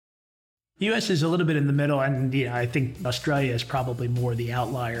The U.S. is a little bit in the middle, and I think Australia is probably more the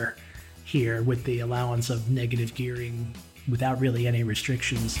outlier here with the allowance of negative gearing without really any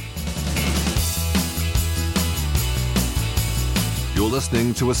restrictions. You're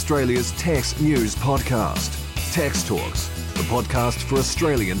listening to Australia's tax news podcast, Tax Talks, the podcast for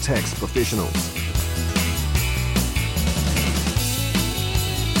Australian tax professionals.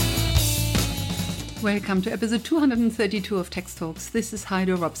 Welcome to episode 232 of Tax Talks. This is Heide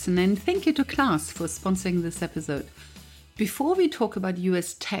Robson, and thank you to Klaas for sponsoring this episode. Before we talk about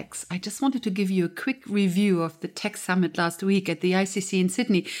US tax, I just wanted to give you a quick review of the tax summit last week at the ICC in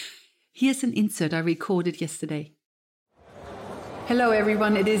Sydney. Here's an insert I recorded yesterday. Hello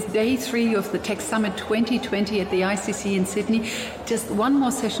everyone, it is day 3 of the Tax Summit 2020 at the ICC in Sydney. Just one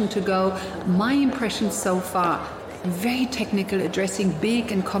more session to go. My impressions so far, very technical, addressing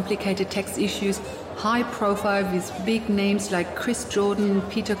big and complicated tax issues, high profile with big names like Chris Jordan,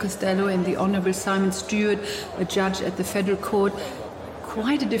 Peter Costello and the Honourable Simon Stewart, a judge at the Federal Court.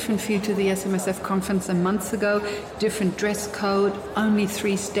 Quite a different feel to the SMSF conference a month ago. Different dress code, only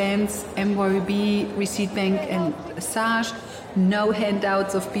 3 stands, MYOB, Receipt Bank and Sage. No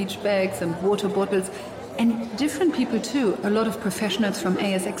handouts of beach bags and water bottles. And different people too. A lot of professionals from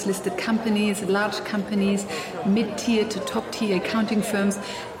ASX-listed companies, large companies, mid-tier to top-tier accounting firms,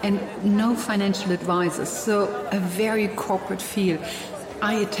 and no financial advisors. So a very corporate feel.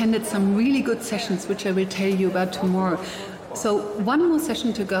 I attended some really good sessions, which I will tell you about tomorrow. So one more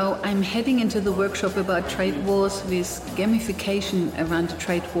session to go. I'm heading into the workshop about trade wars with gamification around the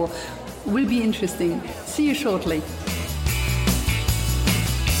trade war. Will be interesting. See you shortly.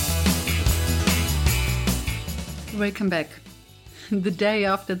 Welcome back. The day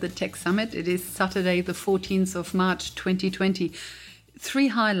after the Tech Summit, it is Saturday, the 14th of March, 2020. 3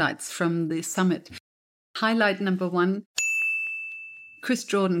 highlights from the summit. Highlight number 1, Chris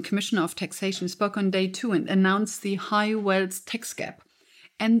Jordan, Commissioner of Taxation, spoke on day 2 and announced the high wealth tax gap.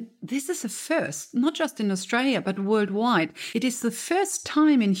 And this is a first, not just in Australia, but worldwide. It is the first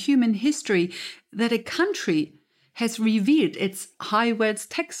time in human history that a country has revealed its high wealth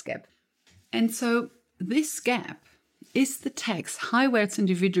tax gap. And so this gap is the tax high wealth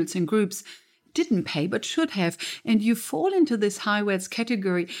individuals and groups didn't pay but should have. And you fall into this high wealth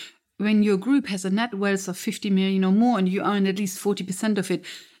category when your group has a net wealth of 50 million or more and you own at least 40% of it,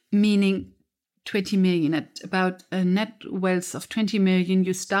 meaning 20 million. At about a net wealth of 20 million,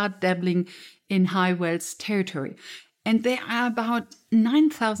 you start dabbling in high wealth territory. And there are about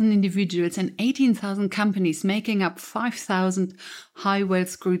 9,000 individuals and 18,000 companies making up 5,000 high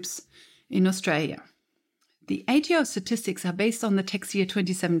wealth groups in Australia. The ATO statistics are based on the tax year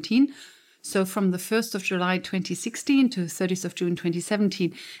 2017, so from the 1st of July 2016 to 30th of June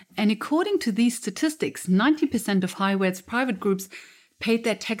 2017. And according to these statistics, 90% of high wealth private groups paid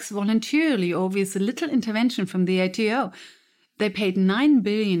their tax voluntarily or with little intervention from the ATO. They paid $9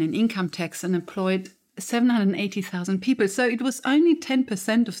 billion in income tax and employed 780,000 people. So it was only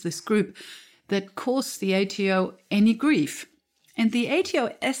 10% of this group that caused the ATO any grief. And the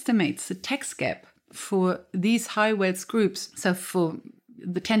ATO estimates the tax gap for these high wealth groups, so for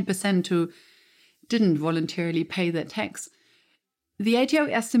the 10% who didn't voluntarily pay their tax, the ATO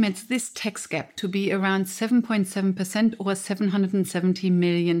estimates this tax gap to be around 7.7% or $770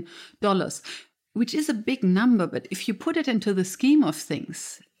 million, which is a big number. But if you put it into the scheme of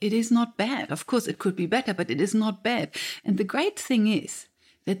things, it is not bad. Of course, it could be better, but it is not bad. And the great thing is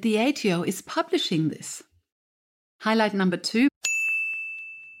that the ATO is publishing this. Highlight number 2.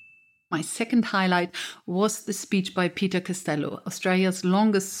 My second highlight was the speech by Peter Costello, Australia's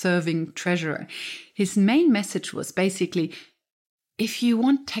longest-serving treasurer. His main message was basically, if you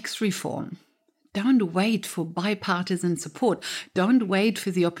want tax reform, don't wait for bipartisan support. Don't wait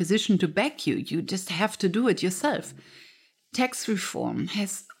for the opposition to back you. You just have to do it yourself. Tax reform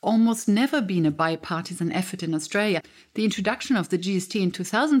has almost never been a bipartisan effort in Australia. The introduction of the GST in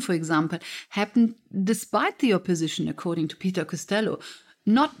 2000, for example, happened despite the opposition, according to Peter Costello,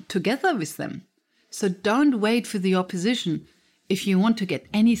 not together with them. So don't wait for the opposition if you want to get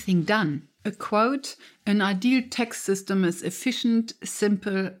anything done. A quote, an ideal tax system is efficient,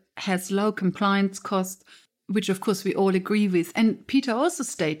 simple, has low compliance cost, which of course we all agree with. And Peter also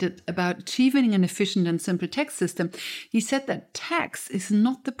stated about achieving an efficient and simple tax system. He said that tax is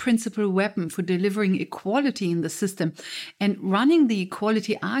not the principal weapon for delivering equality in the system. And running the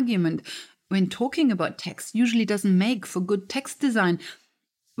equality argument when talking about tax usually doesn't make for good tax design,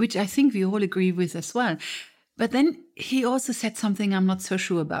 which I think we all agree with as well. But then he also said something I'm not so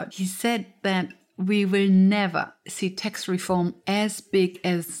sure about. He said that we will never see tax reform as big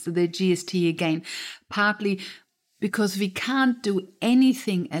as the GST again, partly because we can't do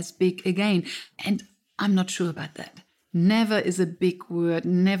anything as big again. And I'm not sure about that. Never is a big word.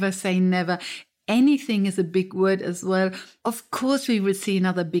 Never say never. Anything is a big word as well. Of course, we will see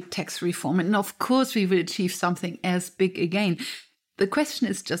another big tax reform. And of course, we will achieve something as big again. The question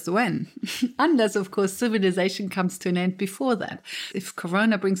is just when. Unless, of course, civilization comes to an end before that. If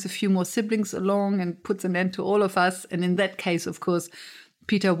Corona brings a few more siblings along and puts an end to all of us, and in that case, of course,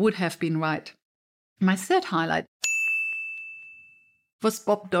 Peter would have been right. My third highlight was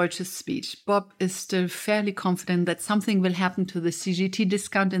Bob Deutsch's speech. Bob is still fairly confident that something will happen to the CGT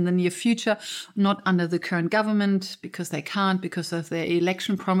discount in the near future, not under the current government, because they can't, because of their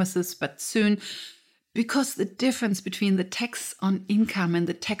election promises, but soon, because the difference between the tax on income and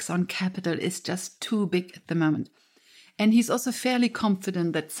the tax on capital is just too big at the moment. And he's also fairly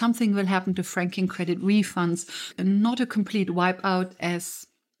confident that something will happen to franking credit refunds, and not a complete wipeout as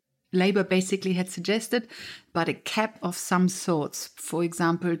Labour basically had suggested, but a cap of some sorts, for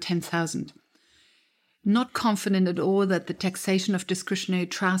example, 10,000. Not confident at all that the taxation of discretionary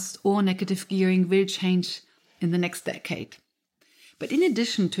trust or negative gearing will change in the next decade. But in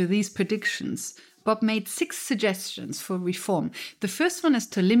addition to these predictions, Bob made 6 suggestions for reform. The first one is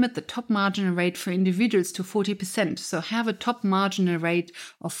to limit the top marginal rate for individuals to 40%, so have a top marginal rate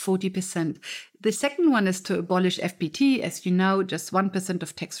of 40%. The second one is to abolish FBT, as you know, just 1%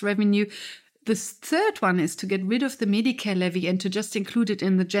 of tax revenue. The third one is to get rid of the Medicare levy and to just include it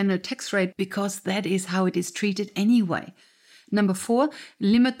in the general tax rate, because that is how it is treated anyway. Number 4,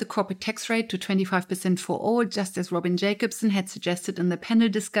 limit the corporate tax rate to 25% for all, just as Robin Jacobson had suggested in the panel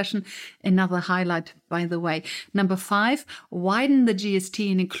discussion. Another highlight, by the way. Number 5, widen the GST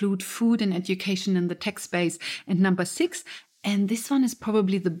and include food and education in the tax base. And number 6, and this one is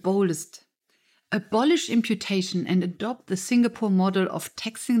probably the boldest, abolish imputation and adopt the Singapore model of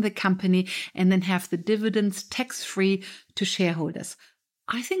taxing the company and then have the dividends tax-free to shareholders.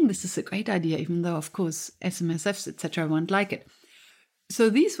 I think this is a great idea, even though, of course, SMSFs, etc. won't like it. So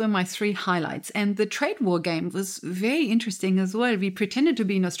these were my 3 highlights. And the trade war game was very interesting as well. We pretended to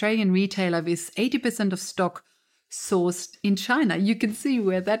be an Australian retailer with 80% of stock sourced in China. You can see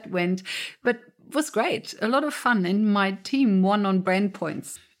where that went, but it was great. A lot of fun, and my team won on brand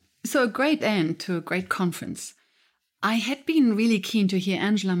points. So a great end to a great conference. I had been really keen to hear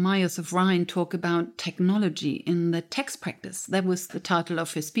Angela Myers of Ryan talk about technology in the tax practice. That was the title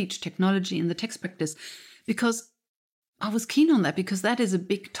of her speech, Technology in the Tax Practice, because I was keen on that, because that is a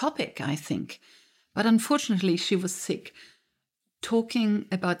big topic, I think. But unfortunately, she was sick. Talking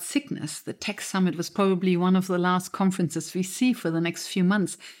about sickness, the Tax Summit was probably one of the last conferences we see for the next few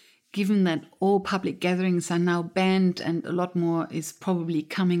months, given that all public gatherings are now banned and a lot more is probably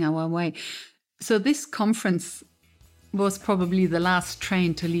coming our way. So this conference was probably the last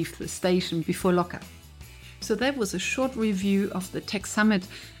train to leave the station before lockup. So that was a short review of the Tax Summit.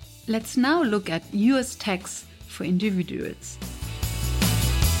 Let's now look at US tax for individuals.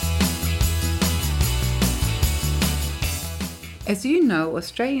 As you know,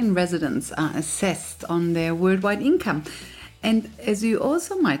 Australian residents are assessed on their worldwide income. And as you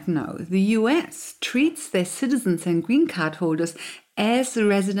also might know, the US treats their citizens and green card holders as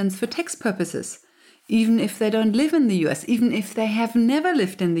residents for tax purposes, even if they don't live in the US, even if they have never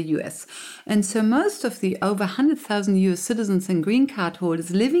lived in the US. And so most of the over 100,000 US citizens and green card holders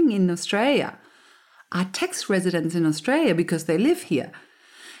living in Australia are tax residents in Australia because they live here,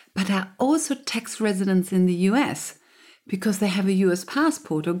 but are also tax residents in the US because they have a US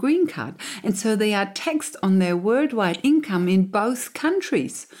passport or green card. And so they are taxed on their worldwide income in both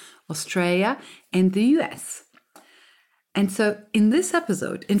countries, Australia and the US. And so in this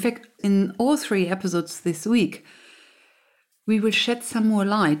episode, in fact, in all 3 episodes this week, we will shed some more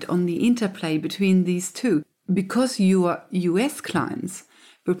light on the interplay between these two, because your US clients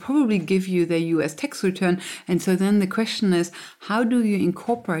will probably give you their US tax return. And so then the question is, how do you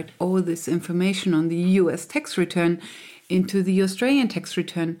incorporate all this information on the US tax return into the Australian tax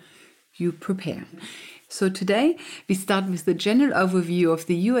return you prepare? So today we start with the general overview of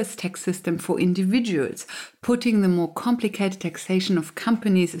the US tax system for individuals, putting the more complicated taxation of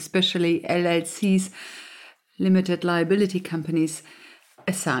companies, especially LLCs, limited liability companies,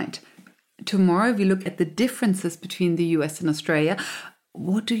 aside. Tomorrow we look at the differences between the US and Australia.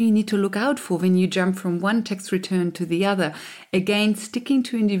 What do you need to look out for when you jump from one tax return to the other? Again, sticking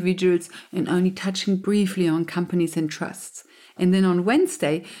to individuals and only touching briefly on companies and trusts. And then on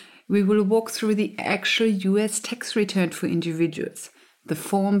Wednesday, we will walk through the actual US tax return for individuals, the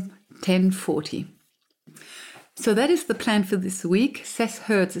Form 1040. So that is the plan for this week. Seth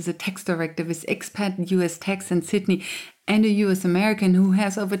Hertz is a tax director with Expat US Tax in Sydney, and a US American who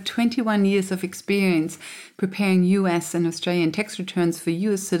has over 21 years of experience preparing US and Australian tax returns for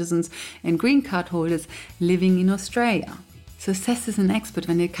US citizens and green card holders living in Australia. So Seth is an expert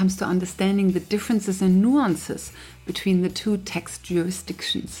when it comes to understanding the differences and nuances between the two tax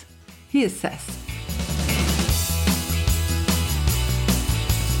jurisdictions. Here's Seth.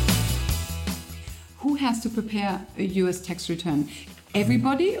 Who has to prepare a US tax return?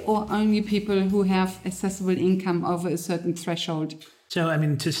 Everybody, or only people who have accessible income over a certain threshold?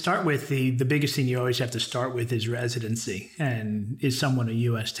 So, to start with, the biggest thing you always have to start with is residency. And is someone a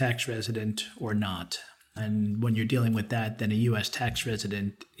U.S. tax resident or not? And when you're dealing with that, then a U.S. tax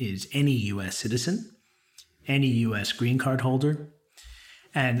resident is any U.S. citizen, any U.S. green card holder,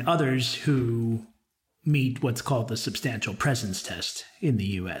 and others who meet what's called the substantial presence test in the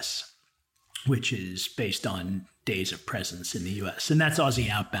U.S., which is based on days of presence in the U.S. And that's Aussie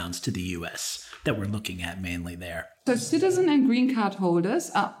outbounds to the U.S. that we're looking at mainly there. So citizen and green card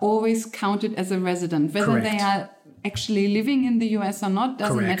holders are always counted as a resident. Whether Correct. they are actually living in the U.S. or not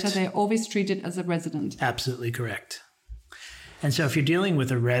doesn't Correct. matter. They're always treated as a resident. Absolutely correct. And so if you're dealing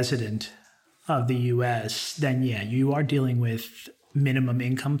with a resident of the U.S., then you are dealing with minimum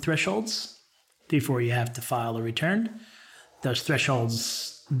income thresholds before you have to file a return. Those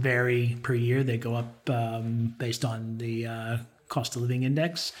thresholds vary per year. They go up based on the cost of living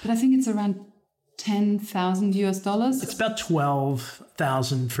index. But I think it's around $10,000 US. It's about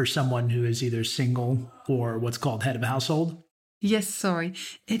 $12,000 for someone who is either single or what's called head of household. Yes, sorry.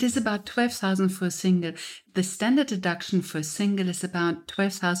 It is about $12,000 for a single. The standard deduction for a single is about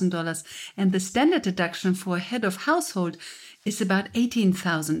 $12,000, and the standard deduction for a head of household is about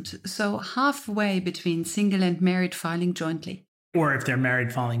 $18,000. So halfway between single and married filing jointly. Or if they're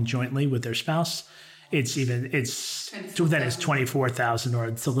married filing jointly with their spouse, it's 24,000, or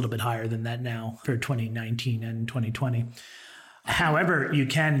it's a little bit higher than that now for 2019 and 2020. However, you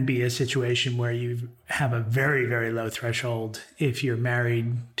can be a situation where you have a very, very low threshold if you're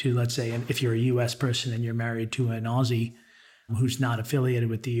married to, let's say, if you're a U.S. person and you're married to an Aussie who's not affiliated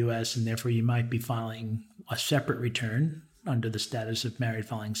with the U.S., and therefore you might be filing a separate return under the status of married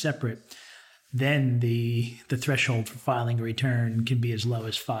filing separate. Then the threshold for filing a return can be as low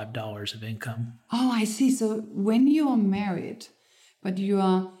as $5 of income. Oh, I see. So when you are married, but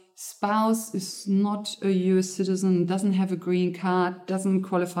your spouse is not a US citizen, doesn't have a green card, doesn't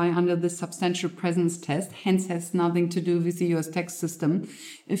qualify under the substantial presence test, hence has nothing to do with the US tax system.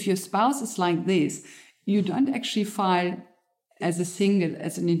 If your spouse is like this, you don't actually file as a single,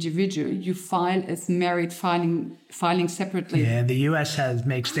 as an individual. You file as married, filing separately. Yeah, the US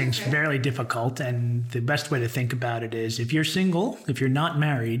makes things fairly difficult, and the best way to think about it is if you're single, if you're not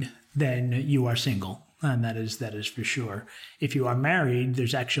married, then you are single. And that is for sure. If you are married,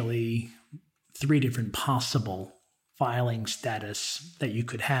 there's actually 3 different possible filing status that you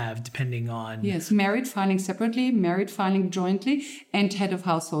could have depending on... Yes, married filing separately, married filing jointly, and head of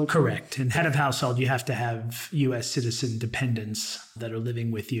household. Correct. And head of household, you have to have U.S. citizen dependents that are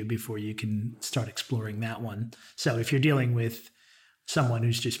living with you before you can start exploring that one. So if you're dealing with someone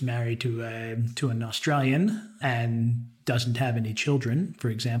who's just married to an Australian and doesn't have any children, for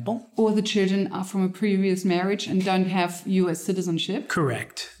example. Or the children are from a previous marriage and don't have U.S. citizenship.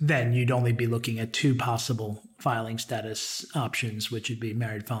 Correct. Then you'd only be looking at 2 possible filing status options, which would be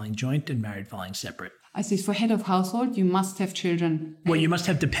married filing joint and married filing separate. I see. For head of household, you must have children. Well, you must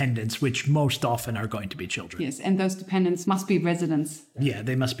have dependents, which most often are going to be children. Yes, and those dependents must be residents. Yeah,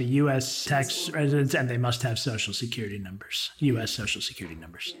 they must be U.S. tax residents, and they must have Social Security numbers, U.S. Social Security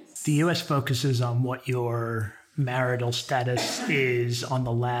numbers. Yes. The U.S. focuses on what your marital status is on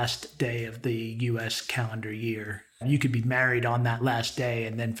the last day of the U.S. calendar year. You could be married on that last day,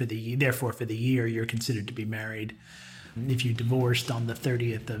 and then therefore for the year, you're considered to be married. If you divorced on the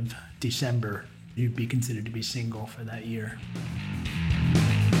 30th of December, you'd be considered to be single for that year.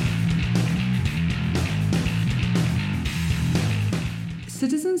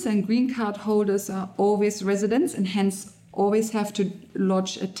 Citizens and green card holders are always residents and hence always have to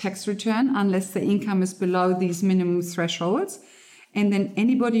lodge a tax return unless the income is below these minimum thresholds. And then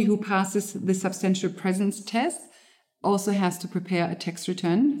anybody who passes the substantial presence test also has to prepare a tax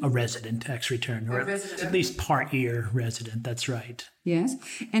return. A resident tax return, or at least part-year resident, that's right. Yes.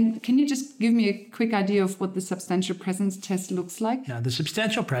 And can you just give me a quick idea of what the substantial presence test looks like? Now, the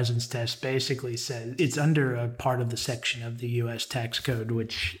substantial presence test basically says it's under a part of the section of the U.S. tax code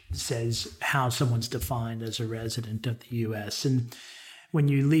which says how someone's defined as a resident of the U.S. And when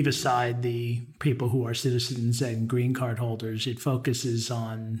you leave aside the people who are citizens and green card holders, it focuses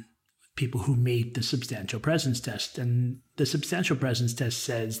on people who meet the substantial presence test. And the substantial presence test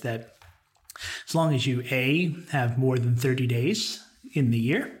says that As long as you A, have more than 30 days in the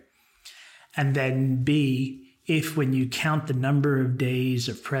year, and then B, if when you count the number of days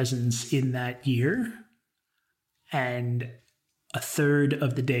of presence in that year and a third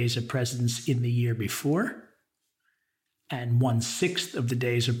of the days of presence in the year before and 1/6 of the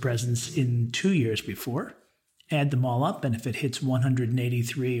days of presence in 2 years before, add them all up, and if it hits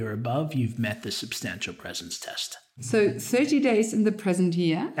 183 or above, you've met the substantial presence test. So 30 days in the present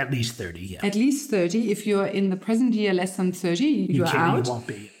year. At least 30, yeah. At least 30. If you're in the present year less than 30, you're out. You won't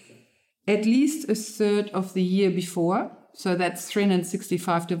be. At least a third of the year before. So that's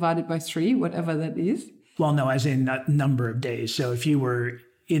 365 divided by 3, whatever that is. Well, no, as in number of days. So if you were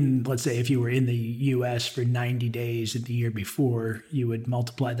let's say if you were in the U.S. for 90 days in the year before, you would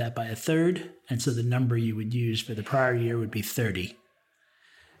multiply that by a third. And so the number you would use for the prior year would be 30.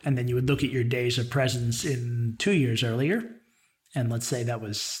 And then you would look at your days of presence in 2 years earlier. And let's say that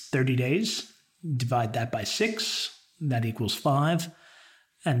was 30 days. Divide that by 6. That equals 5.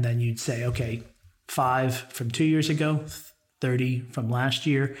 And then you'd say, okay, 5 from 2 years ago, 30 from last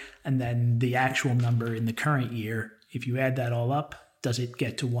year. And then the actual number in the current year, if you add that all up, does it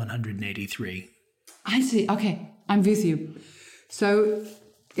get to 183? I see. Okay, I'm with you. So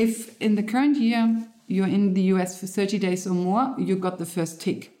if in the current year you're in the US for 30 days or more, you got the first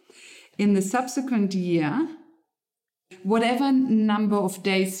tick. In the subsequent year, whatever number of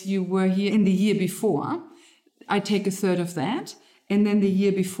days you were here in the year before, I take a third of that. And then the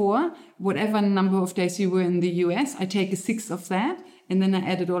year before, whatever number of days you were in the US, I take a sixth of that. And then I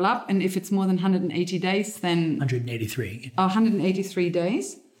add it all up. And if it's more than 180 days, then 183. 183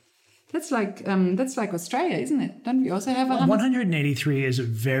 days. That's like Australia, isn't it? Don't we also have 183 is a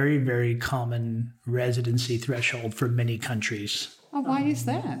very, very common residency threshold for many countries. Oh, why is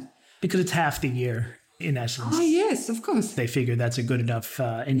that? Because it's half the year, in essence. Oh, yes, of course. They figure that's a good enough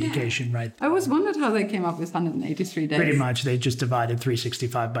indication, right? I always wondered how they came up with 183 days. Pretty much. They just divided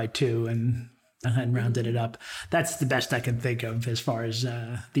 365 by 2 and rounded it up. That's the best I can think of as far as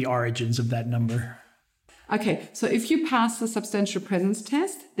the origins of that number. Okay, so if you pass the substantial presence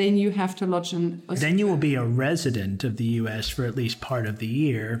test, then you have to lodge an... Then you will be a resident of the U.S. for at least part of the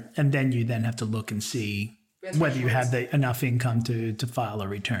year, and then you then have to look and see whether you have enough income to file a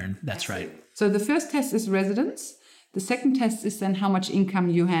return. That's right. So the first test is residence. The second test is then how much income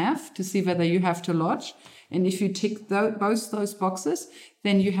you have to see whether you have to lodge. And if you tick both those boxes,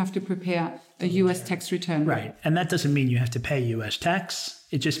 then you have to prepare a U.S. tax return. Right. And that doesn't mean you have to pay U.S. tax.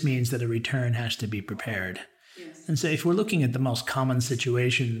 It just means that a return has to be prepared. Yes. And so if we're looking at the most common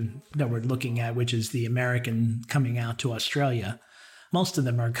situation that we're looking at, which is the American coming out to Australia, most of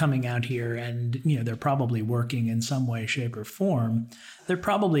them are coming out here and, they're probably working in some way, shape, or form. They're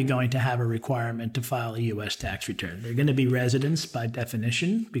probably going to have a requirement to file a U.S. tax return. They're going to be residents by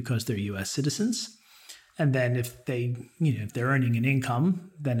definition because they're U.S. citizens. And then if they're earning an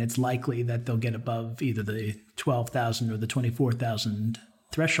income, then it's likely that they'll get above either the $12,000 or the $24,000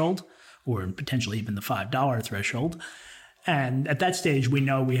 threshold, or potentially even the $5 threshold. And at that stage, we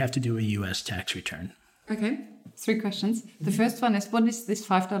know we have to do a U.S. tax return. Okay. 3 questions. The first one is, what is this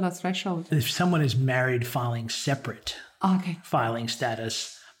 $5 threshold? If someone is married filing separate filing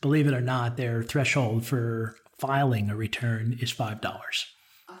status, believe it or not, their threshold for filing a return is $5.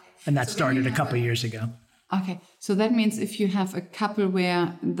 Okay. And that started a couple of years ago. Okay. So that means if you have a couple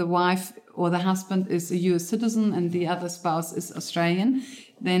where the wife or the husband is a U.S. citizen and the other spouse is Australian,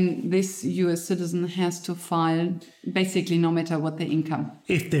 then this U.S. citizen has to file basically no matter what the income.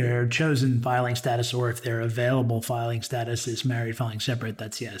 If their chosen filing status or if their available filing status is married filing separate,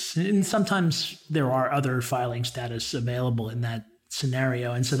 that's yes. And sometimes there are other filing status available in that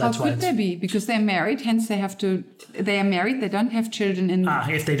scenario, and so that's why. How could they be? Because they're married, hence they are married, they don't have children.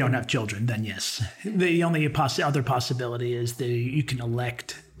 If they don't have children, then yes. The only other possibility is that you can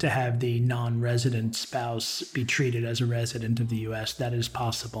elect to have the non-resident spouse be treated as a resident of the U.S. That is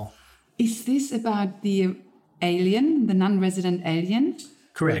possible. Is this about the alien, the non-resident alien?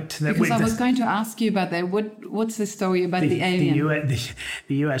 Correct. Because I was going to ask you about that. What's the story about the alien?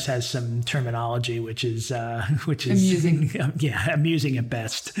 The U.S. has some terminology which is amusing. Amusing at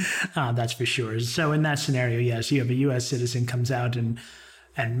best. That's for sure. So in that scenario, yes, you have a U.S. citizen comes out and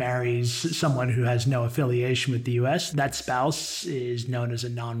marries someone who has no affiliation with the U.S. That spouse is known as a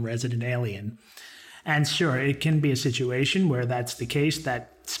non-resident alien. And sure, it can be a situation where that's the case.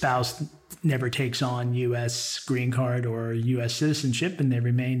 That spouse never takes on U.S. green card or U.S. citizenship and they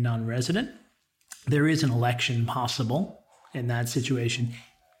remain non-resident. There is an election possible in that situation,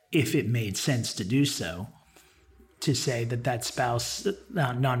 if it made sense to do so, to say that spouse,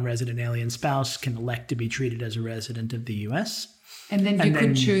 non-resident alien spouse, can elect to be treated as a resident of the U.S. And then you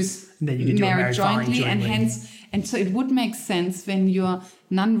could choose married jointly, and hence, and so it would make sense when your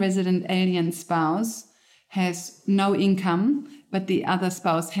non-resident alien spouse has no income, but the other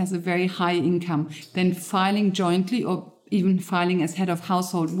spouse has a very high income, then filing jointly or even filing as head of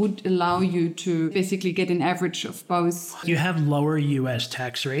household would allow you to basically get an average of both. You have lower U.S.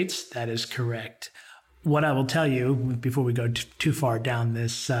 tax rates. That is correct. What I will tell you before we go too far down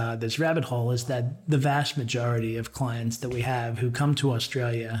this rabbit hole is that the vast majority of clients that we have who come to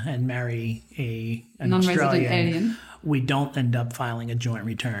Australia and marry an non-resident alien, we don't end up filing a joint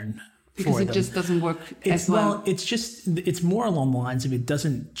return because it just doesn't work as well. It's more along the lines of it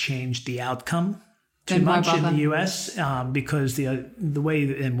doesn't change the outcome too much in the U.S. Because the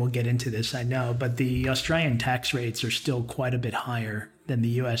way, and we'll get into this, I know, but the Australian tax rates are still quite a bit higher than the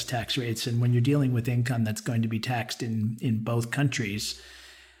U.S. tax rates. And when you're dealing with income that's going to be taxed in both countries,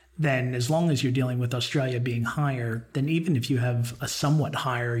 then as long as you're dealing with Australia being higher, then even if you have a somewhat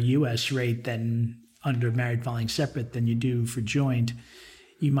higher U.S. rate than under married filing separate than you do for joint,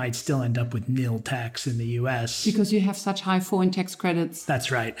 you might still end up with nil tax in the U.S. Because you have such high foreign tax credits. That's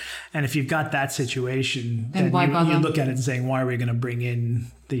right. And if you've got that situation, then you look at it and saying, why are we going to bring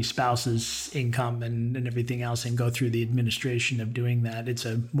in the spouse's income and everything else and go through the administration of doing that? It's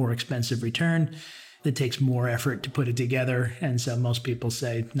a more expensive return. It takes more effort to put it together. And so most people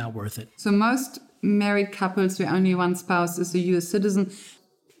say, not worth it. So most married couples where only one spouse is a U.S. citizen,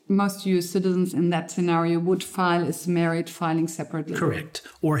 most U.S. citizens in that scenario would file as married, filing separately. Correct.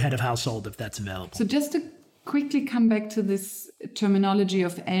 Or head of household if that's available. So just to quickly come back to this terminology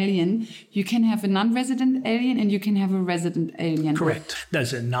of alien, you can have a non-resident alien and you can have a resident alien. Correct.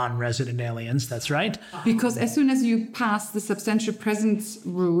 Those are non-resident aliens, that's right. Because as soon as you pass the substantial presence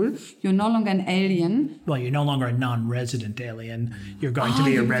rule, you're no longer an alien. Well, you're no longer a non-resident alien. You're going to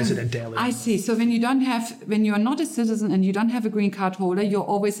be a resident alien. I see. So when you are not a citizen and you don't have a green card holder, you're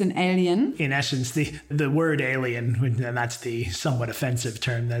always an alien. In essence, the word alien, and that's the somewhat offensive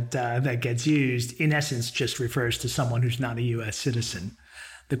term that gets used, in essence just refers to someone who's not a U.S. citizen.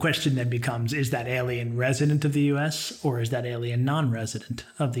 The question then becomes, is that alien resident of the U.S. or is that alien non-resident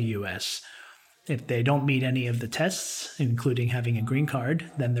of the U.S.? If they don't meet any of the tests, including having a green card,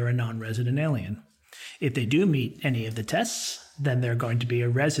 then they're a non-resident alien. If they do meet any of the tests, then they're going to be a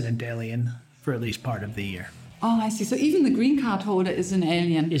resident alien for at least part of the year. Oh, I see. So even the green card holder is an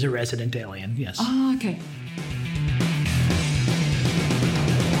alien? Is a resident alien, yes. Oh, okay.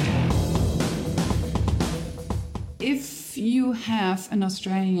 If you have an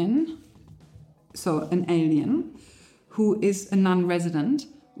Australian, so an alien, who is a non-resident,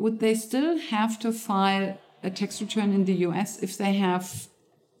 would they still have to file a tax return in the US if they have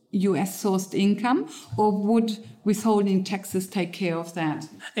US-sourced income, or would withholding taxes take care of that?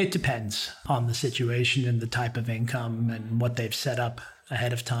 It depends on the situation and the type of income and what they've set up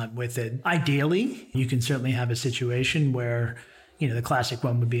ahead of time with it. Ideally, you can certainly have a situation where, the classic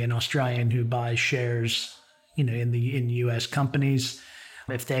one would be an Australian who buys shares in U.S. companies.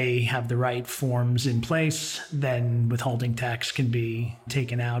 If they have the right forms in place, then withholding tax can be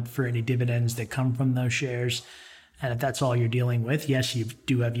taken out for any dividends that come from those shares. And if that's all you're dealing with, yes, you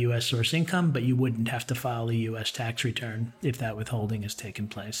do have U.S. source income, but you wouldn't have to file a U.S. tax return if that withholding has taken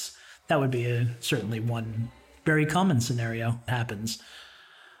place. That would be certainly one very common scenario that happens.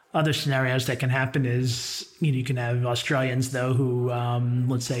 Other scenarios that can happen is, you can have Australians, though, who,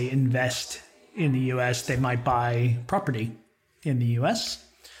 let's say, invest in the U.S., they might buy property in the U.S.,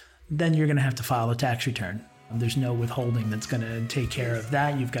 then you're going to have to file a tax return. There's no withholding that's going to take care of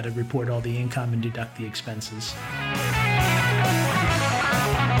that. You've got to report all the income and deduct the expenses.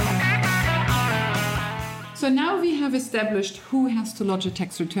 So now we have established who has to lodge a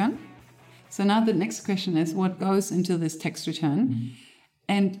tax return. So now the next question is what goes into this tax return. Mm-hmm.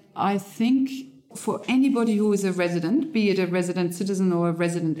 And I think for anybody who is a resident, be it a resident citizen or a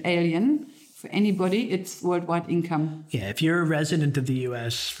resident alien, for anybody, it's worldwide income. Yeah, if you're a resident of the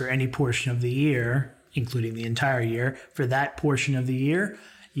U.S. for any portion of the year, including the entire year, for that portion of the year,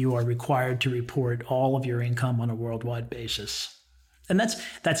 you are required to report all of your income on a worldwide basis. And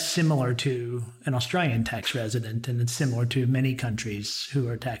that's similar to an Australian tax resident, and it's similar to many countries who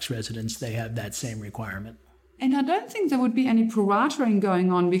are tax residents. They have that same requirement. And I don't think there would be any proratering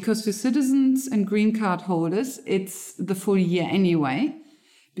going on, because for citizens and green card holders, it's the full year anyway,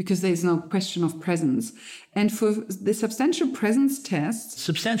 because there's no question of presence. And for the substantial presence tests...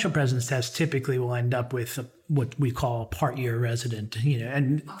 Substantial presence tests typically will end up with what we call a part-year resident.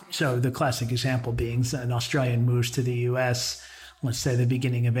 And so the classic example being an Australian moves to the U.S., let's say the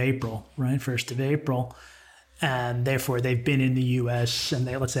beginning of April, right, 1st of April, And therefore, they've been in the U.S. and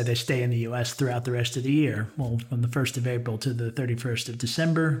let's say they stay in the U.S. throughout the rest of the year. Well, from the 1st of April to the 31st of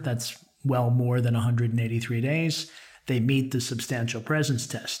December, that's well more than 183 days. They meet the substantial presence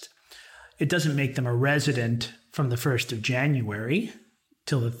test. It doesn't make them a resident from the 1st of January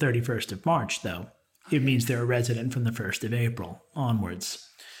till the 31st of March, though. It means they're a resident from the 1st of April onwards.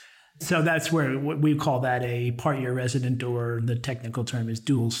 So that's where we call that a part-year resident, or the technical term is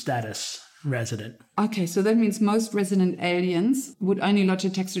dual status resident. Okay, so that means most resident aliens would only lodge a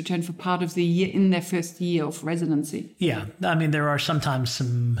tax return for part of the year in their first year of residency. Yeah, I mean, there are sometimes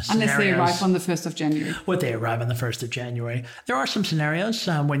some scenarios. Unless they arrive on the 1st of January. They arrive on the 1st of January. There are some scenarios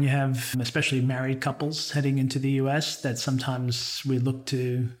when you have, especially married couples heading into the U.S., that sometimes we look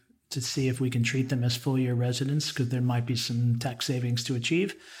to see if we can treat them as full-year residents, because there might be some tax savings to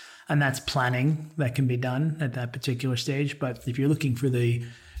achieve. And that's planning that can be done at that particular stage. But if you're looking for the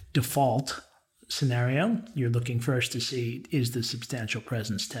default scenario, you're looking first to see, is the substantial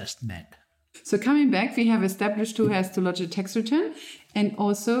presence test met? So coming back, we have established who has to lodge a tax return. And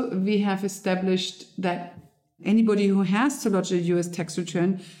also we have established that anybody who has to lodge a US tax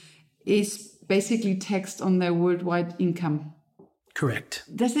return is basically taxed on their worldwide income. Correct.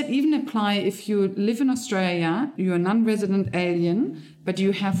 Does that even apply if you live in Australia, you're a non-resident alien, but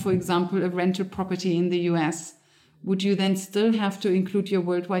you have, for example, a rental property in the US? Would you then still have to include your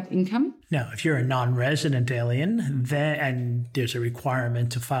worldwide income? No, if you're a non-resident alien and there's a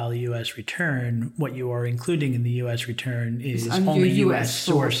requirement to file a U.S. return, what you are including in the U.S. return is only U.S.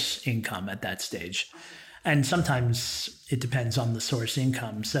 source income at that stage. And sometimes it depends on the source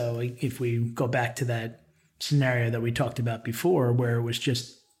income. So if we go back to that scenario that we talked about before, where it was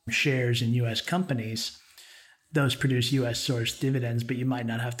just shares in U.S. companies, those produce U.S. source dividends, but you might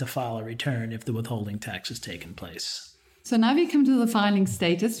not have to file a return if the withholding tax has taken place. So now we come to the filing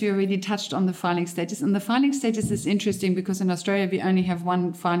status. We already touched on the filing status. And the filing status is interesting because in Australia, we only have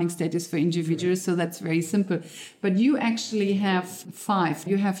one filing status for individuals. So that's very simple. But you actually have 5.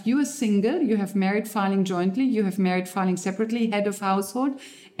 You have US single, you have married filing jointly, you have married filing separately, head of household,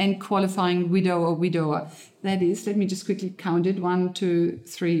 and qualifying widow or widower. That is, let me just quickly count it. 1, 2,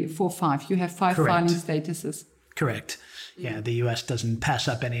 3, 4, 5. You have 5 Correct. filing statuses. Correct. Yeah, the U.S. doesn't pass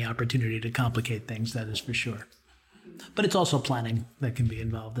up any opportunity to complicate things, that is for sure. But it's also planning that can be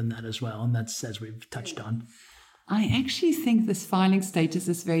involved in that as well, and that's as we've touched on. I actually think this filing status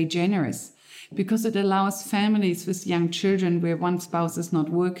is very generous because it allows families with young children where one spouse is not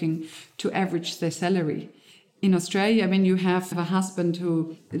working to average their salary. In Australia, when you have a husband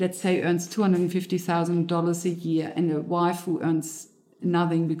who, let's say, earns $250,000 a year and a wife who earns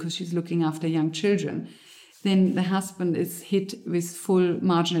nothing because she's looking after young children, then the husband is hit with full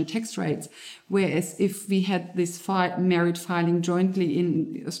marginal tax rates. Whereas if we had this married filing jointly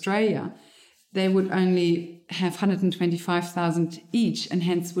in Australia, they would only have $125,000 each and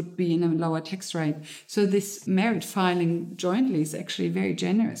hence would be in a lower tax rate. So this married filing jointly is actually very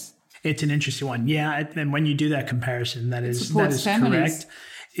generous. It's an interesting one. Yeah, and when you do that comparison, that is families. Correct.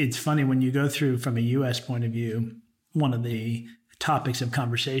 It's funny when you go through from a U.S. point of view, one of the topics of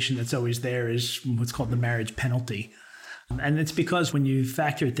conversation that's always there is what's called the marriage penalty. And it's because when you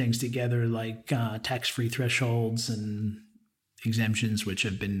factor things together like tax-free thresholds and exemptions, which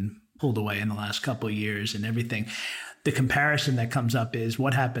have been pulled away in the last couple of years and everything, the comparison that comes up is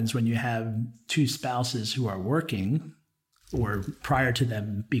what happens when you have 2 spouses who are working, or prior to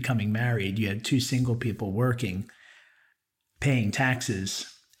them becoming married, you had 2 single people working, paying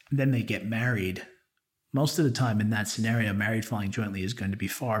taxes, then they get married. Most of the time in that scenario, married filing jointly is going to be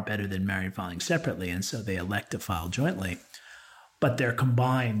far better than married filing separately, and so they elect to file jointly. But their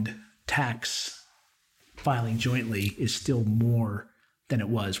combined tax filing jointly is still more than it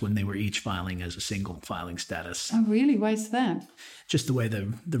was when they were each filing as a single filing status. Oh, really? Why is that? Just the way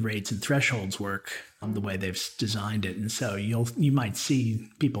the rates and thresholds work, the way they've designed it. And so you might see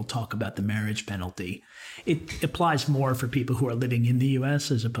people talk about the marriage penalty. It applies more for people who are living in the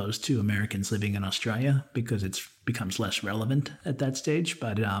U.S. as opposed to Americans living in Australia because it becomes less relevant at that stage.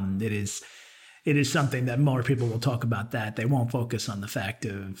 But it is something that more people will talk about that. They won't focus on the fact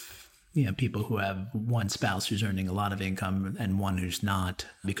of people who have one spouse who's earning a lot of income and one who's not,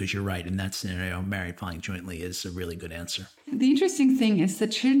 because you're right, in that scenario, married filing jointly is a really good answer. The interesting thing is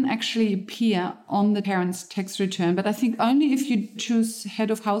that children actually appear on the parents' tax return, but I think only if you choose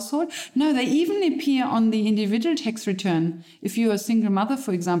head of household. No, they even appear on the individual tax return. If you're a single mother,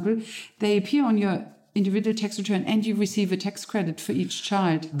 for example, they appear on your individual tax return and you receive a tax credit for each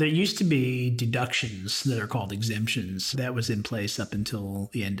child. There used to be deductions that are called exemptions. That was in place up until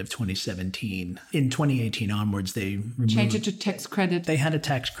the end of 2017. In 2018 onwards, they changed it to tax credit. They had a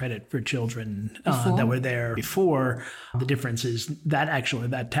tax credit for children that were there before. The difference is that actually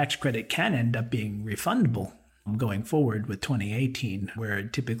that tax credit can end up being refundable going forward with 2018, where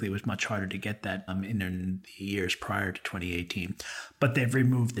it typically was much harder to get that in the years prior to 2018. But they've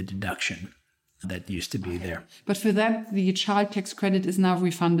removed the deduction that used to be there. But for that, the child tax credit is now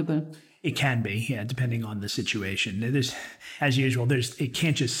refundable. It can be, yeah, depending on the situation. It is, as usual, it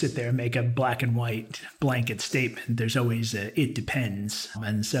can't just sit there and make a black and white blanket statement. There's always it depends.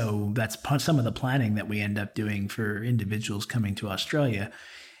 And so that's some of the planning that we end up doing for individuals coming to Australia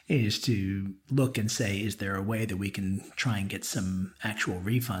is to look and say, is there a way that we can try and get some actual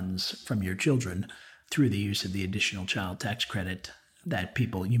refunds from your children through the use of the additional child tax credit that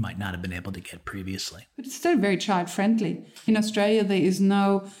you might not have been able to get previously. But it's still very child-friendly. In Australia, there is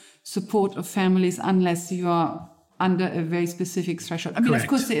no support of families unless you are under a very specific threshold. I mean, Correct. Of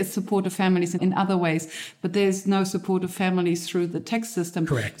course, there is support of families in other ways, but there's no support of families through the tax system.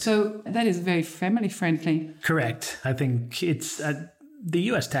 Correct. So that is very family-friendly. Correct. I think it's... the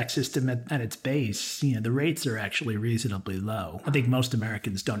U.S. tax system at its base, the rates are actually reasonably low. I think most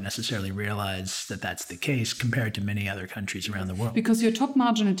Americans don't necessarily realize that that's the case compared to many other countries around the world. Because your top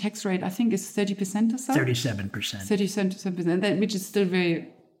marginal tax rate, I think, is 30% or so? 37%. 37%, which is still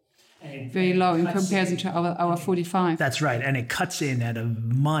very low in comparison to our 45. That's right. And it cuts in at a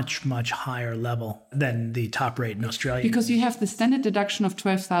much, much higher level than the top rate in Australia. Because you have the standard deduction of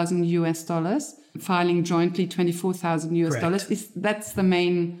 $12,000, filing jointly $24,000. That's the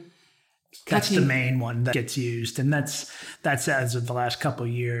main That's the main one that gets used. And that's as of the last couple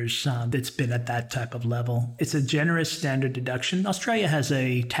of years, it's been at that type of level. It's a generous standard deduction. Australia has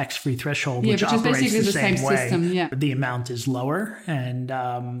a tax-free threshold, which operates the same way. System, yeah. The amount is lower. And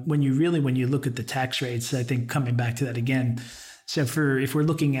when you look at the tax rates, I think coming back to that again, so if we're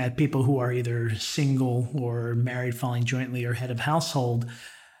looking at people who are either single or married, filing jointly, or head of household,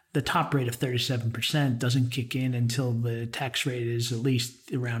 the top rate of 37% doesn't kick in until the tax rate is at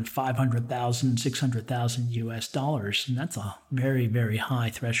least around $500,000, $600,000 US dollars. And that's a very, very high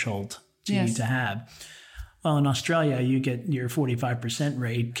threshold to have. Well, in Australia, you get your 45%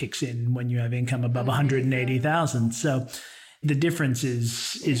 rate kicks in when you have income above $180,000. So the difference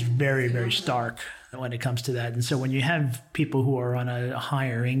is very, very stark when it comes to that. And so when you have people who are on a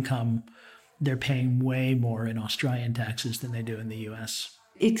higher income, they're paying way more in Australian taxes than they do in the US.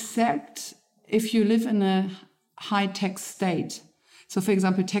 Except if you live in a high tax state. So, for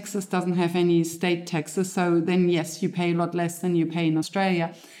example, Texas doesn't have any state taxes. So then, yes, you pay a lot less than you pay in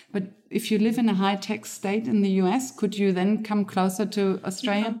Australia. But if you live in a high tax state in the US, could you then come closer to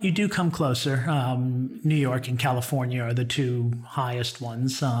Australia? You do come closer. New York and California are the two highest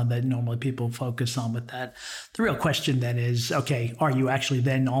ones that normally people focus on with that. The real question then is, okay, are you actually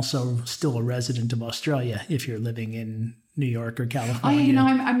then also still a resident of Australia if you're living in New York or California?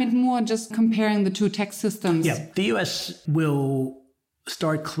 I meant more just comparing the two tax systems. Yeah, the U.S. will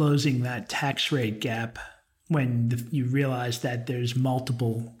start closing that tax rate gap when you realize that there's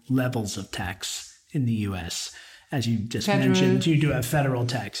multiple levels of tax in the U.S. As you just mentioned, you do have federal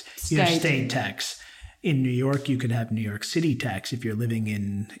tax, you have state tax. In New York, you could have New York City tax if you're living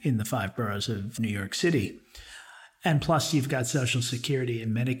in the 5 boroughs of New York City. And plus, you've got Social Security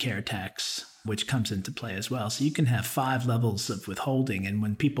and Medicare tax, which comes into play as well. So you can have 5 levels of withholding. And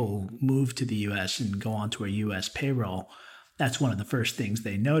when people move to the U.S. and go onto a U.S. payroll, that's one of the first things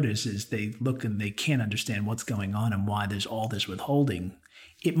they notice is they look and they can't understand what's going on and why there's all this withholding.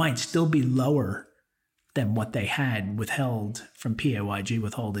 It might still be lower than what they had withheld from PAYG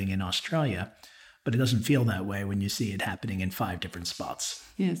withholding in Australia, but it doesn't feel that way when you see it happening in 5 different spots.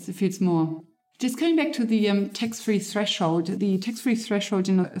 Yes, it feels more. Just going back to the tax-free threshold, the tax-free threshold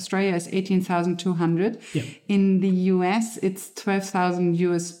in Australia is $18,200. Yeah. In the US, it's $12,000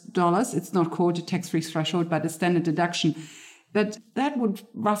 US dollars. It's not called a tax-free threshold, but a standard deduction. But that would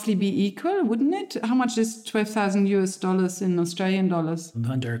roughly be equal, wouldn't it? How much is $12,000 US dollars in Australian dollars?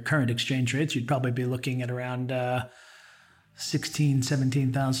 Under current exchange rates, you'd probably be looking at around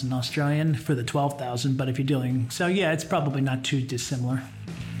 17,000 Australian for the 12,000. But if you're dealing, so yeah, it's probably not too dissimilar.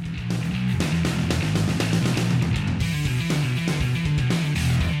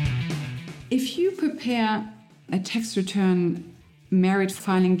 If you prepare a tax return married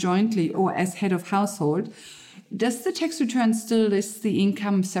filing jointly or as head of household, does the tax return still list the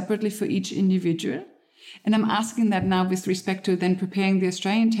income separately for each individual? And I'm asking that now with respect to then preparing the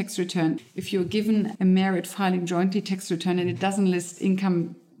Australian tax return. If you're given a married filing jointly tax return and it doesn't list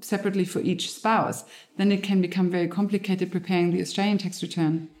income separately for each spouse, then it can become very complicated preparing the Australian tax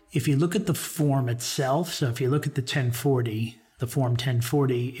return. If you look at the form itself, so if you look at the 1040, the form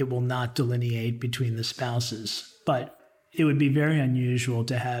 1040, it will not delineate between the spouses. But it would be very unusual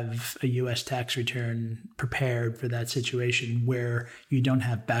to have a U.S. tax return prepared for that situation where you don't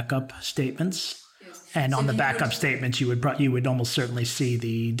have backup statements. Yes. And so on the backup statements, you would almost certainly see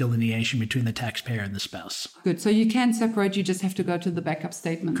the delineation between the taxpayer and the spouse. Good. So you can separate, you just have to go to the backup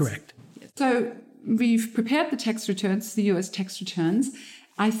statements. Correct. So we've prepared the tax returns, the U.S. tax returns.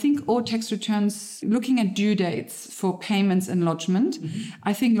 I think all tax returns, looking at due dates for payments and lodgement,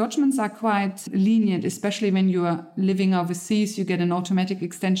 I think lodgements are quite lenient, especially when you are living overseas. You get an automatic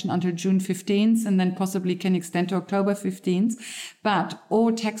extension until June 15th and then possibly can extend to October 15th. But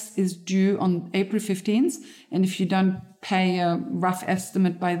all tax is due on April 15th. And if you don't pay a rough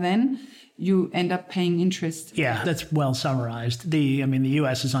estimate by then, you end up paying interest. Yeah, that's well summarized. The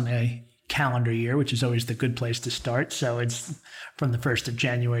U.S. is on a calendar year, which is always the good place to start. So it's from the 1st of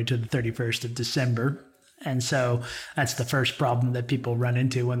January to the 31st of December. And so that's the first problem that people run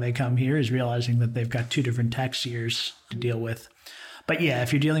into when they come here, is realizing that they've got 2 different tax years to deal with. But yeah,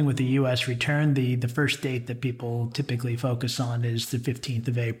 if you're dealing with the U.S. return, the first date that people typically focus on is the 15th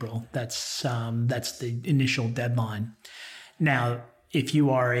of April. That's the initial deadline. Now, if you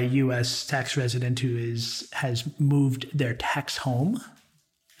are a U.S. tax resident who has moved their tax home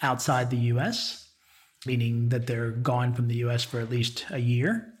outside the U.S., meaning that they're gone from the U.S. for at least a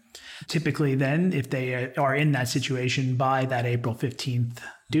year. Typically then, if they are in that situation by that April 15th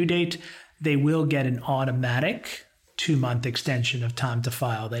due date, they will get an automatic 2-month extension of time to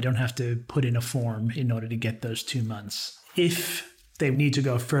file. They don't have to put in a form in order to get those 2 months. If they need to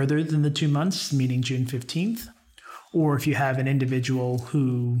go further than the 2 months, meaning June 15th, or if you have an individual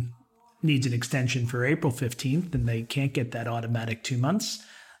who needs an extension for April 15th and they can't get that automatic 2 months,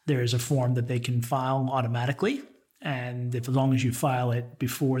 there is a form that they can file automatically. And as long as you file it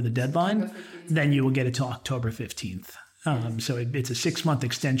before the deadline, then you will get it till October 15th. So it's a 6-month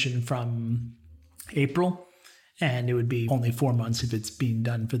extension from April, and it would be only 4 months if it's being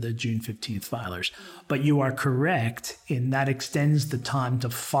done for the June 15th filers. But you are correct in that extends the time to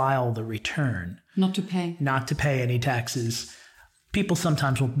file the return. Not to pay any taxes. People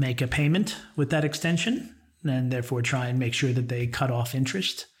sometimes will make a payment with that extension and therefore try and make sure that they cut off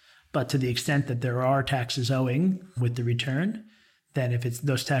interest. But to the extent that there are taxes owing with the return, then if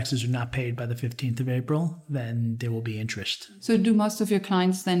those taxes are not paid by the 15th of April, then there will be interest. So do most of your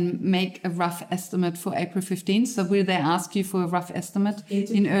clients then make a rough estimate for April 15th? So will they ask you for a rough estimate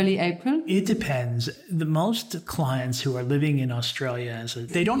in early April? It depends. The most clients who are living in Australia,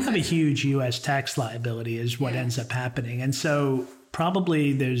 they don't have a huge U.S. tax liability is what ends up happening. And so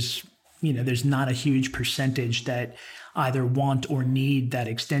probably there's not a huge percentage that either want or need that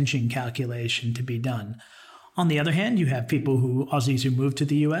extension calculation to be done. On the other hand, you have Aussies who move to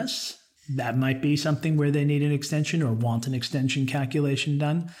the U.S. That might be something where they need an extension or want an extension calculation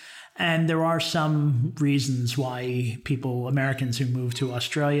done. And there are some reasons why Americans who move to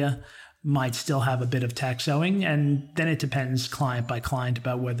Australia might still have a bit of tax owing. And then it depends client by client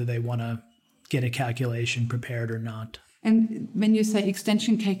about whether they want to get a calculation prepared or not. And when you say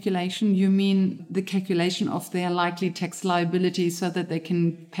extension calculation, you mean the calculation of their likely tax liability so that they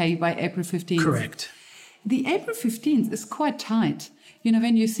can pay by April 15th? Correct. The April 15th is quite tight.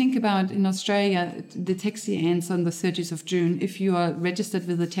 When you think about in Australia, the tax year ends on the 30th of June. If you are registered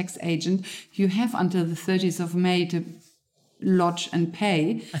with a tax agent, you have until the 30th of May to lodge and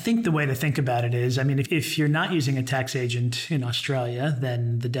pay. I think the way to think about it is, if you're not using a tax agent in Australia,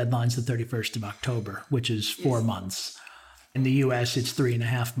 then the deadline's the 31st of October, which is 4 months. In the U.S., it's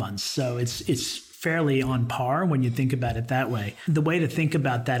 3.5 months. So it's fairly on par when you think about it that way. The way to think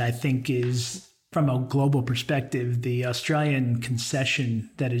about that, I think, is from a global perspective, the Australian concession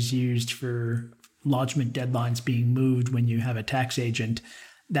that is used for lodgement deadlines being moved when you have a tax agent,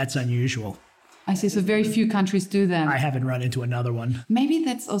 that's unusual. I see. So very few countries do that. I haven't run into another one. Maybe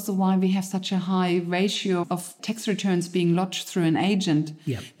that's also why we have such a high ratio of tax returns being lodged through an agent.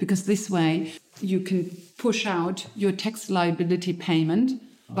 Yeah. Because this way you can push out your tax liability payment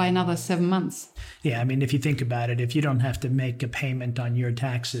by another 7 months. Yeah. If you think about it, if you don't have to make a payment on your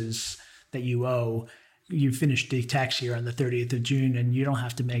taxes that you owe, you finish the tax year on the 30th of June and you don't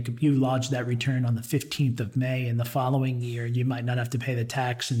have to you lodge that return on the 15th of May in the following year. You might not have to pay the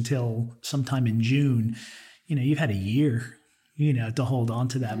tax until sometime in June. You've had a year, to hold on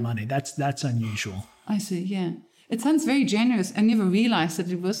to that money. That's unusual. I see. Yeah. It sounds very generous. I never realized that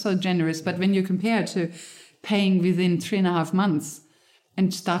it was so generous. But when you compare it to paying within 3.5 months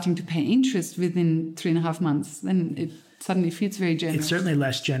and starting to pay interest within 3.5 months, then suddenly feels very generous. It's certainly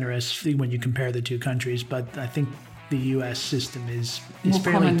less generous when you compare the two countries, but I think the U.S. system is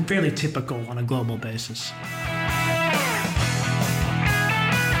fairly typical on a global basis.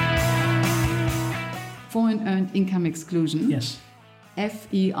 Foreign earned income exclusion. Yes.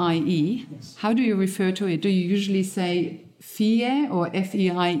 FEIE. Yes. How do you refer to it? Do you usually say FIE or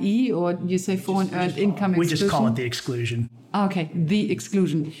FEIE, or you say foreign earned income exclusion? We just call it the exclusion. Okay, the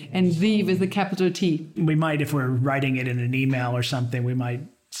exclusion. And the with a capital T. We might, if we're writing it in an email or something, we might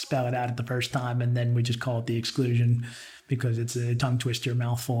spell it out at the first time, and then we just call it the exclusion because it's a tongue twister,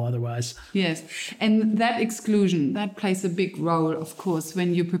 mouthful otherwise. Yes. And that exclusion, that plays a big role, of course,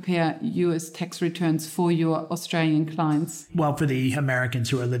 when you prepare US tax returns for your Australian clients. Well, for the Americans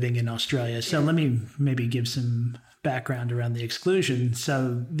who are living in Australia. So let me maybe give some background around the exclusion.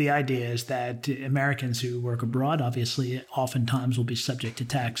 So the idea is that Americans who work abroad, obviously, oftentimes will be subject to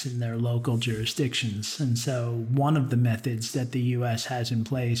tax in their local jurisdictions. And so one of the methods that the U.S. has in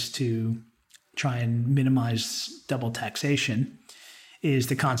place to try and minimize double taxation is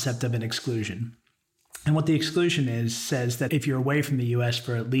the concept of an exclusion. And what the exclusion is says that if you're away from the U.S.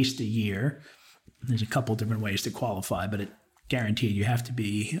 for at least a year, there's a couple different ways to qualify, but it guaranteed you have to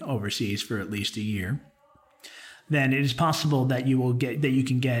be overseas for at least a year, then it is possible that you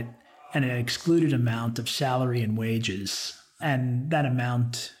can get an excluded amount of salary and wages, and that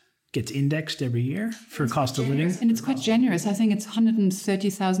amount gets indexed every year for cost of living. And it's quite generous. I think it's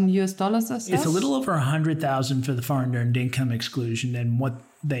 $130,000 or so. It's a little over $100,000 for the foreign earned income exclusion, and what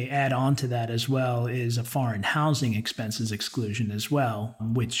they add on to that as well is a foreign housing expenses exclusion as well,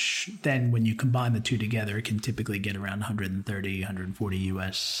 which then when you combine the two together, it can typically get around 130, 140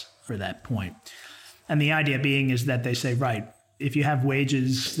 US for that point. And the idea being is that they say, right, if you have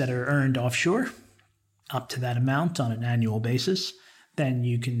wages that are earned offshore up to that amount on an annual basis, then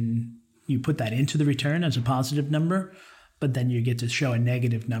you put that into the return as a positive number, but then you get to show a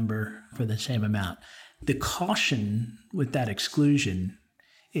negative number for the same amount. The caution with that exclusion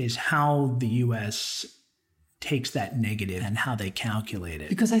is how the U.S. takes that negative and how they calculate it.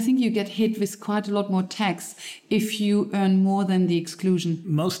 Because I think you get hit with quite a lot more tax if you earn more than the exclusion.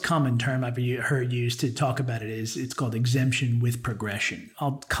 Most common term I've heard used to talk about it is it's called exemption with progression.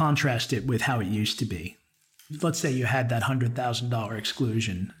 I'll contrast it with how it used to be. Let's say you had that $100,000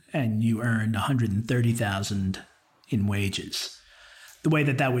 exclusion and you earned $130,000 in wages. The way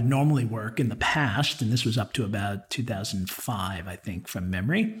that would normally work in the past, and this was up to about 2005, I think, from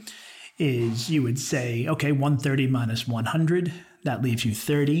memory, is you would say, okay, 130 minus 100, that leaves you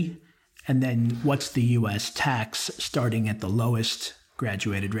 30. And then what's the U.S. tax starting at the lowest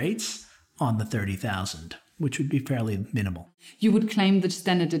graduated rates on the 30,000, which would be fairly minimal. You would claim the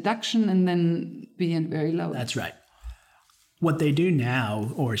standard deduction and then be in very low. That's right. What they do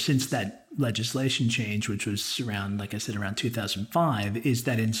now, or since that legislation change, which was around, like I said, around 2005, is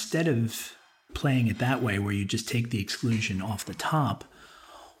that instead of playing it that way where you just take the exclusion off the top,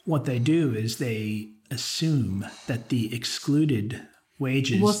 what they do is they assume that the excluded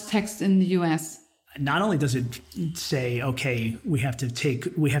wages was taxed in the U.S. Not only does it say, okay, we have to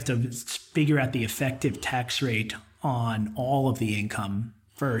figure out the effective tax rate on all of the income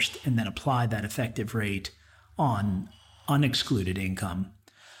first and then apply that effective rate on unexcluded income,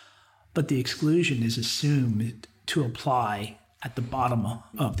 but the exclusion is assumed to apply at the bottom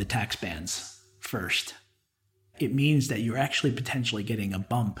of the tax bands first. It means that you're actually potentially getting a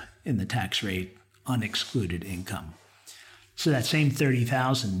bump in the tax rate on excluded income. So that same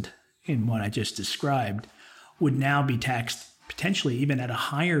 $30,000 in what I just described would now be taxed potentially even at a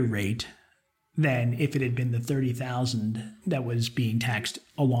higher rate than if it had been the $30,000 that was being taxed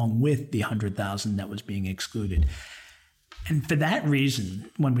along with the $100,000 that was being excluded. And for that reason,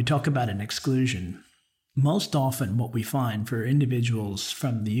 when we talk about an exclusion, most often what we find for individuals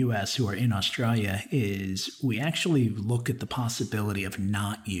from the U.S. who are in Australia is we actually look at the possibility of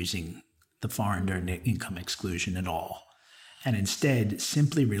not using the foreign earned income exclusion at all, and instead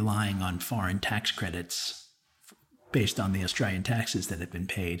simply relying on foreign tax credits based on the Australian taxes that have been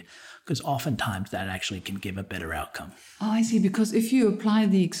paid, because oftentimes that actually can give a better outcome. Oh, I see. Because if you apply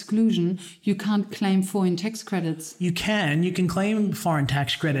the exclusion, you can't claim foreign tax credits. You can claim foreign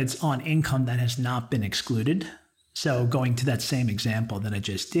tax credits on income that has not been excluded. So going to that same example that I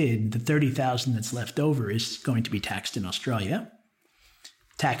just did, the $30,000 that's left over is going to be taxed in Australia.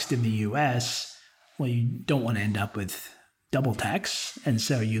 Taxed in the US, well, you don't want to end up with double tax. And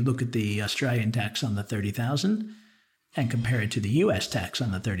so you look at the Australian tax on the $30,000 and compare it to the U.S. tax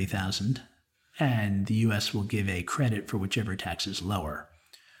on the $30,000, and the U.S. will give a credit for whichever tax is lower,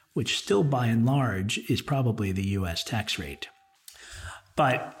 which still by and large is probably the U.S. tax rate.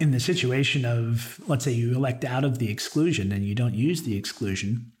 But in the situation of, let's say you elect out of the exclusion and you don't use the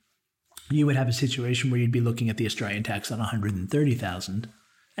exclusion, you would have a situation where you'd be looking at the Australian tax on $130,000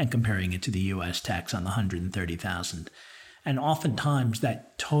 and comparing it to the U.S. tax on the $130,000. And oftentimes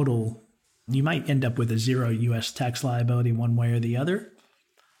that total, you might end up with a zero U.S. tax liability one way or the other,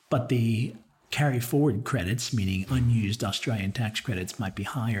 but the carry forward credits, meaning unused Australian tax credits, might be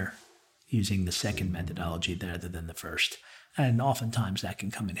higher using the second methodology rather than the first. And oftentimes that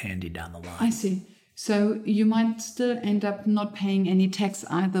can come in handy down the line. I see. So you might still end up not paying any tax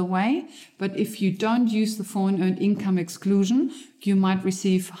either way, but if you don't use the foreign earned income exclusion, you might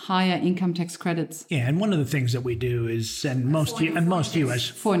receive higher income tax credits. Yeah, and one of the things that we do is, most U.S.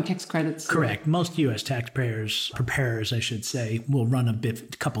 foreign tax credits. Correct. Most U.S. preparers, I should say, will run a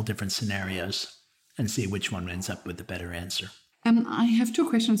couple different scenarios and see which one ends up with the better answer. I have two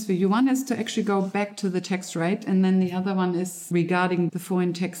questions for you. One is to actually go back to the tax rate, and then the other one is regarding the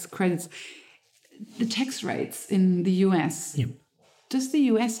foreign tax credits. The tax rates in the US. Yep. Does the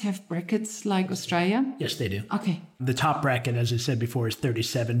US have brackets like Australia? Yes, they do. Okay. The top bracket, as I said before, is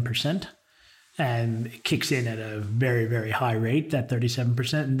 37%. And it kicks in at a very, very high rate, that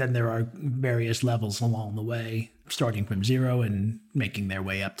 37%. And then there are various levels along the way, starting from 0 and making their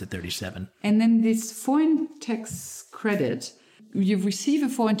way up to 37. And then this foreign tax credit, you receive a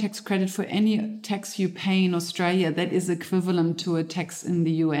foreign tax credit for any tax you pay in Australia that is equivalent to a tax in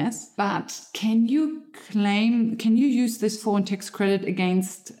the US. But can you use this foreign tax credit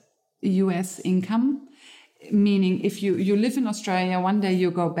against US income? Meaning if you live in Australia, one day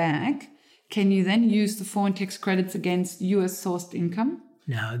you go back, can you then use the foreign tax credits against US sourced income?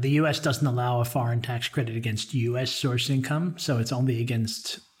 No, the U.S. doesn't allow a foreign tax credit against U.S. source income, so it's only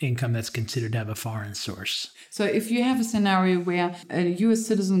against income that's considered to have a foreign source. So if you have a scenario where a U.S.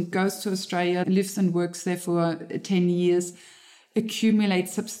 citizen goes to Australia, lives and works there for 10 years,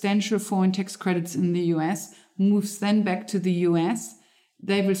 accumulates substantial foreign tax credits in the U.S., moves then back to the U.S.,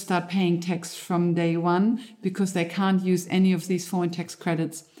 they will start paying tax from day one because they can't use any of these foreign tax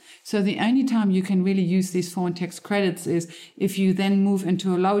credits. So the only time you can really use these foreign tax credits is if you then move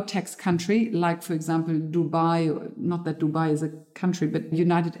into a low tax country, like, for example, Dubai, or not that Dubai is a country, but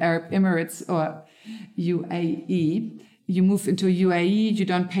United Arab Emirates or UAE. You move into UAE, you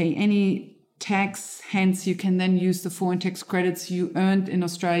don't pay any tax, hence you can then use the foreign tax credits you earned in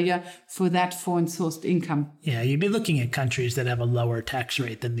Australia for that foreign sourced income. Yeah, you'd be looking at countries that have a lower tax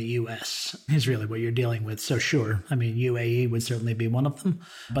rate than the U.S. is really what you're dealing with. So sure, I mean, UAE would certainly be one of them,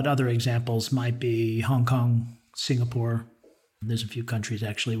 but other examples might be Hong Kong, Singapore. There's a few countries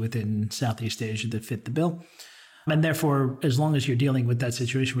actually within Southeast Asia that fit the bill. And therefore, as long as you're dealing with that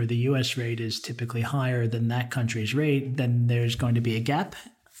situation where the U.S. rate is typically higher than that country's rate, then there's going to be a gap,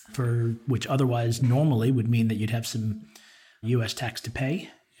 for which otherwise normally would mean that you'd have some U.S. tax to pay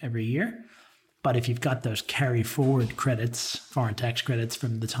every year. But if you've got those carry forward credits, foreign tax credits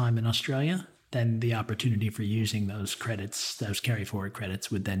from the time in Australia, then the opportunity for using those credits, those carry forward credits,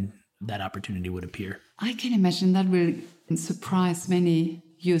 that opportunity would appear. I can imagine that will surprise many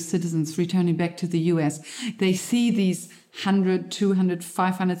US citizens returning back to the US. They see these $100,000, $200,000,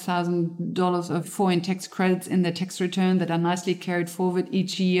 $500,000 of foreign tax credits in their tax return that are nicely carried forward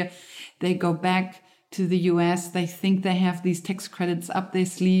each year. They go back to the US. They think they have these tax credits up their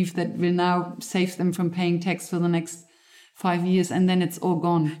sleeve that will now save them from paying tax for the next 5 years, and then it's all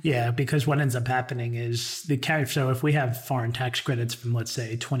gone. Yeah, because what ends up happening is so if we have foreign tax credits from, let's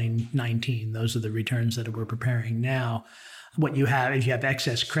say, 2019, those are the returns that we're preparing now. What you have, if you have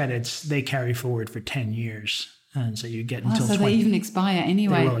excess credits, they carry forward for 10 years. And so you get until they even expire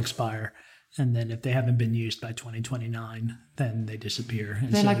anyway. They will expire. And then if they haven't been used by 2029, then they disappear.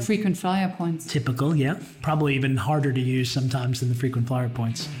 And they're like frequent flyer points. Typical, yeah. Probably even harder to use sometimes than the frequent flyer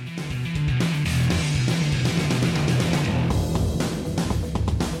points.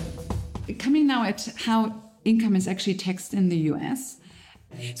 Coming now at how income is actually taxed in the US.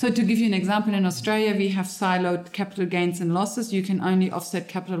 So to give you an example, in Australia, we have siloed capital gains and losses. You can only offset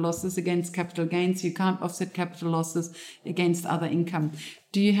capital losses against capital gains. You can't offset capital losses against other income.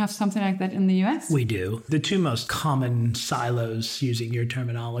 Do you have something like that in the US? We do. The two most common silos, using your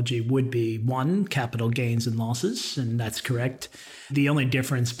terminology, would be one, capital gains and losses, and that's correct. The only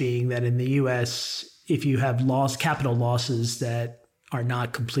difference being that in the US, if you have capital losses that are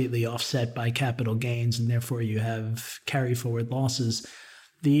not completely offset by capital gains, and therefore you have carry forward losses,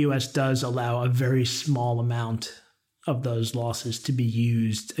 the U.S. does allow a very small amount of those losses to be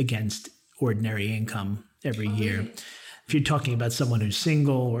used against ordinary income every year. If you're talking about someone who's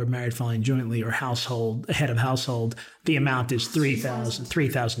single or married filing jointly or head of household, the amount is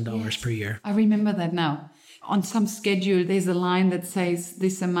 $3,000 per year. I remember that now. on some schedule, there's a line that says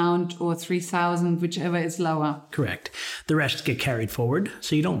this amount or 3,000, whichever is lower. Correct. The rest get carried forward,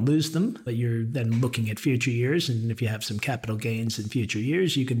 so you don't lose them, but you're then looking at future years. And if you have some capital gains in future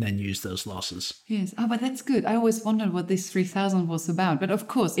years, you can then use those losses. Yes. Oh, but that's good. I always wondered what this 3,000 was about. But of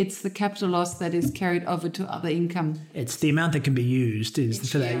course, it's the capital loss that is carried over to other income. It's the amount that can be used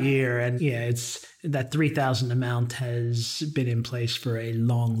for that year. And it's that 3,000 amount has been in place for a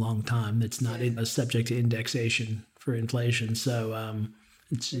long, long time. It's not subject to indexation for inflation. So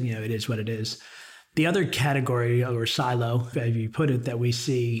it's it is what it is. The other category or silo, as you put it, that we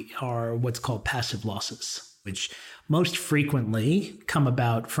see are what's called passive losses, which most frequently come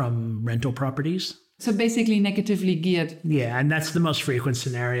about from rental properties. So basically negatively geared. Yeah, and that's the most frequent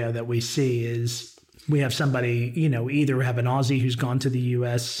scenario that we see is we have somebody, either have an Aussie who's gone to the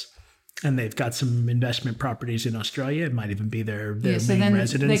U.S. and they've got some investment properties in Australia. It might even be their main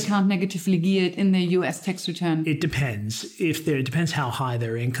residence. They can't negatively gear it in their U.S. tax return. It depends. It depends how high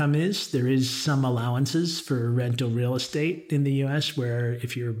their income is. There is some allowances for rental real estate in the U.S. where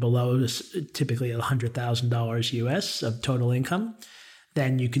if you're below typically $100,000 U.S. of total income,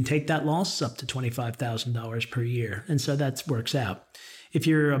 then you can take that loss up to $25,000 per year. And so that works out. If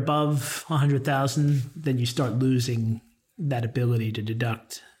you're above $100,000, then you start losing that ability to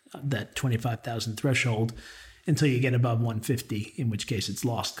deduct that 25,000 threshold until you get above 150, in which case it's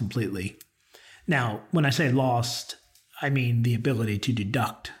lost completely. Now, when I say lost, I mean the ability to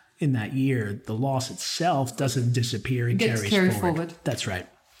deduct in that year. The loss itself doesn't disappear. It carries forward. That's right.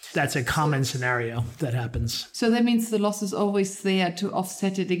 That's a common scenario that happens. So that means the loss is always there to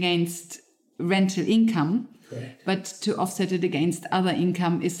offset it against rental income. Correct. But to offset it against other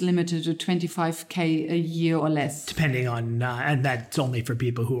income is limited to 25K a year or less. Depending on, and that's only for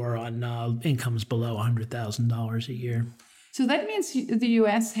people who are on incomes below $100,000 a year. So that means the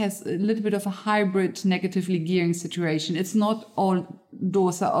US has a little bit of a hybrid negatively gearing situation. It's not all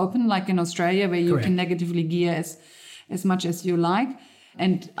doors are open like in Australia where you can negatively gear as much as you like.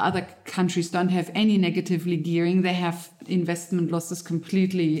 And other countries don't have any negatively gearing. They have investment losses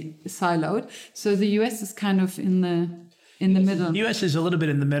completely siloed. So the US is kind of in the middle. The US is a little bit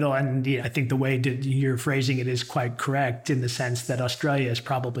in the middle. And I think the way you're phrasing it is quite correct in the sense that Australia is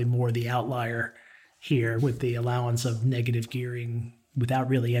probably more the outlier here with the allowance of negative gearing without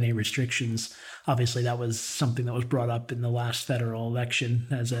really any restrictions. Obviously, that was something that was brought up in the last federal election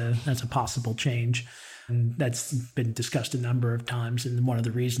as a possible change. And that's been discussed a number of times. And one of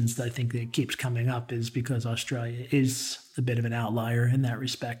the reasons that I think that it keeps coming up is because Australia is a bit of an outlier in that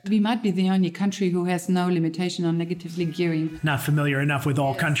respect. We might be the only country who has no limitation on negatively gearing. Not familiar enough with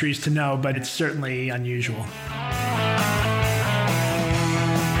all countries to know, but it's certainly unusual.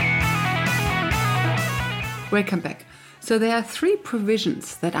 Welcome back. So there are 3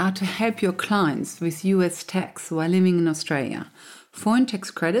 provisions that are to help your clients with US tax while living in Australia. Foreign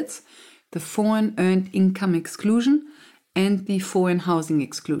tax credits, the foreign earned income exclusion, and the foreign housing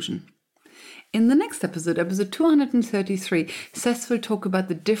exclusion. In the next episode, episode 233, Seth will talk about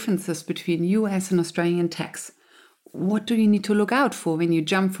the differences between US and Australian tax. What do you need to look out for when you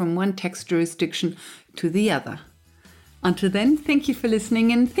jump from one tax jurisdiction to the other? Until then, thank you for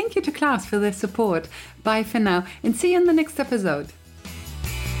listening and thank you to Klaus for their support. Bye for now and see you in the next episode.